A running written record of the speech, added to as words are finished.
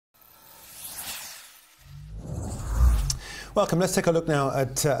Welcome. Let's take a look now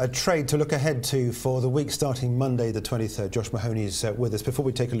at a trade to look ahead to for the week starting Monday the 23rd. Josh Mahony is with us. Before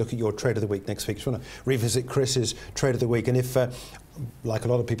we take a look at your trade of the week next week, I just want to revisit Chris's trade of the week. And if, like a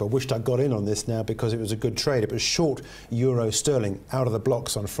lot of people, I wished I got in on this now because it was a good trade. It was short euro sterling out of the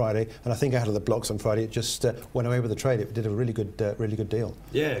blocks on Friday, and I think out of the blocks on Friday it just went away with the trade. It did a really good deal.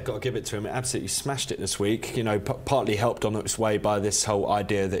 Yeah, got to give it to him. It absolutely smashed it this week. You know, partly helped on its way by this whole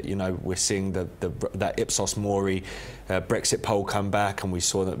idea that, you know, we're seeing that Ipsos Mori Brexit poll come back, and we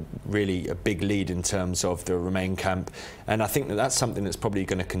saw that really a big lead in terms of the Remain camp, and I think that that's something that's probably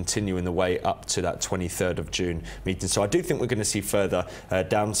going to continue in the way up to that 23rd of June meeting. So I do think we're going to see further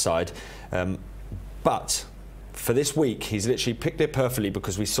downside, but for this week he's literally picked it perfectly,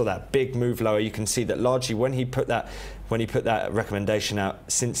 because we saw that big move lower. You can see that largely when he put that recommendation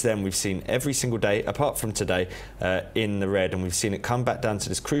out, since then we've seen every single day apart from today in the red, and we've seen it come back down to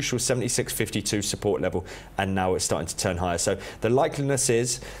this crucial 76.52 support level, and now it's starting to turn higher. So the likeliness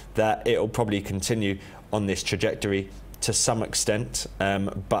is that it'll probably continue on this trajectory to some extent,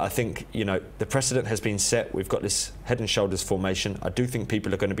 but I think, you know, the precedent has been set. We've got this head and shoulders formation. I do think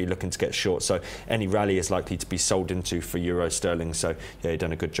people are going to be looking to get short, so any rally is likely to be sold into for euro sterling. So yeah, you've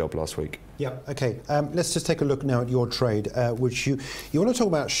done a good job last week. Yeah, okay. Let's just take a look now at your trade, which you want to talk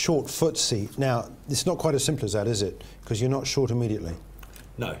about short FTSE. Now, it's not quite as simple as that, is it? Because you're not short immediately.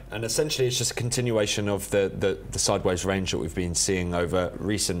 No, and essentially it's just a continuation of the sideways range that we've been seeing over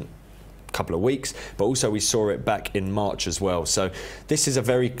recent couple of weeks, but also we saw it back in March as well. So this is a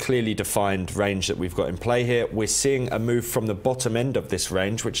very clearly defined range that we've got in play here. We're seeing a move from the bottom end of this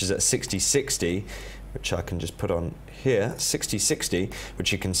range, which is at 60.60, which I can just put on here, 60.60,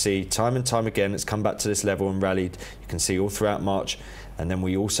 which you can see time and time again. It's come back to this level and rallied. You can see all throughout March. And then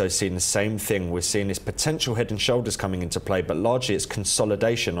we also seen the same thing. We're seeing this potential head and shoulders coming into play, but largely it's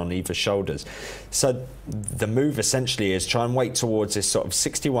consolidation on either shoulders. So the move essentially is try and wait towards this sort of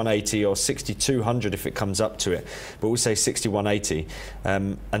 61.80 or 6200 if it comes up to it, but we'll say 61.80,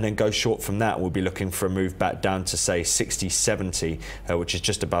 and then go short from that. We'll be looking for a move back down to say 60.70, which is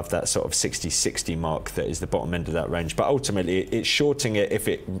just above that sort of 60.60 mark that is the bottom end of that range. But ultimately it's shorting it if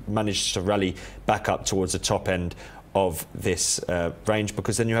it manages to rally back up towards the top end of this range,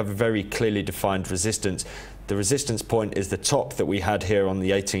 because then you have a very clearly defined resistance. The resistance point is the top that we had here on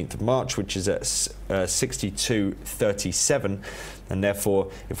the 18th of March, which is at 62.37, and therefore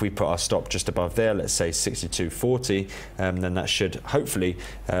if we put our stop just above there, let's say 62.40, then that should hopefully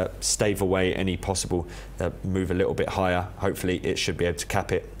stave away any possible move a little bit higher. Hopefully it should be able to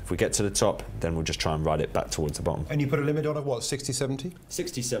cap it. If we get to the top, then we'll just try and ride it back towards the bottom. And you put a limit on it, what, 60.70?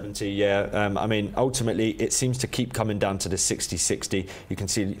 60.70, yeah. I mean, ultimately, it seems to keep coming down to the 60.60. You can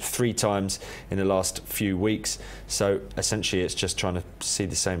see 3 times in the last few weeks. So essentially, it's just trying to see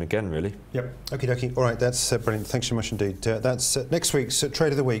the same again, really. Yep. Okie dokie. All right, that's brilliant. Thanks so much indeed. That's next week's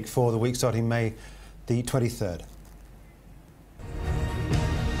Trade of the Week for the week starting May the 23rd.